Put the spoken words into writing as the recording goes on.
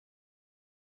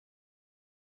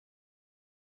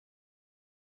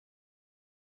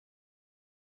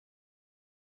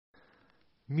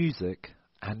Music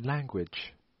and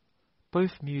language.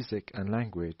 Both music and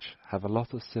language have a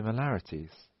lot of similarities.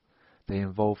 They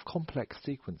involve complex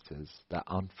sequences that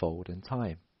unfold in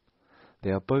time. They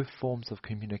are both forms of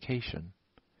communication.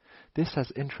 This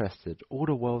has interested all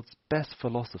the world's best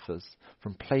philosophers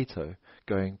from Plato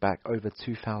going back over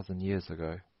 2,000 years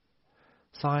ago.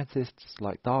 Scientists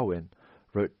like Darwin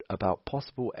wrote about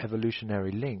possible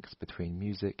evolutionary links between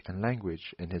music and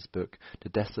language in his book The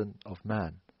Descent of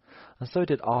Man, and so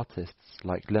did artists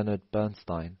like Leonard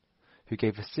Bernstein, who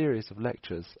gave a series of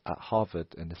lectures at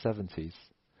Harvard in the 70s.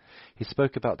 He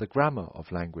spoke about the grammar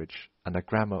of language and the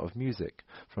grammar of music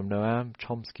from Noam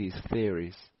Chomsky's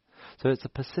theories, so it's a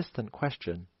persistent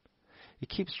question. It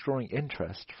keeps drawing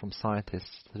interest from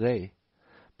scientists today,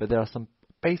 but there are some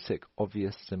basic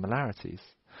obvious similarities.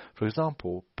 For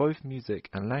example, both music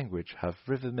and language have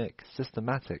rhythmic,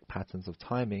 systematic patterns of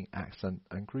timing, accent,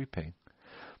 and grouping.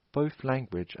 Both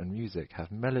language and music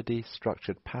have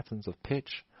melody-structured patterns of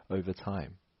pitch over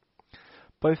time.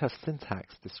 Both have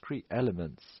syntax discrete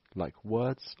elements like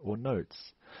words or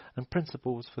notes, and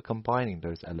principles for combining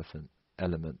those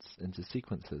elements into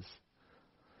sequences.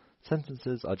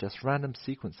 Sentences are just random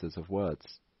sequences of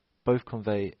words. Both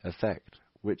convey affect,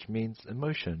 which means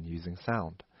emotion using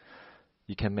sound.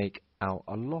 You can make out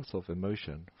a lot of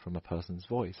emotion from a person's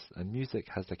voice, and music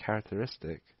has the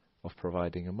characteristic of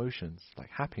providing emotions like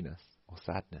happiness or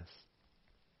sadness.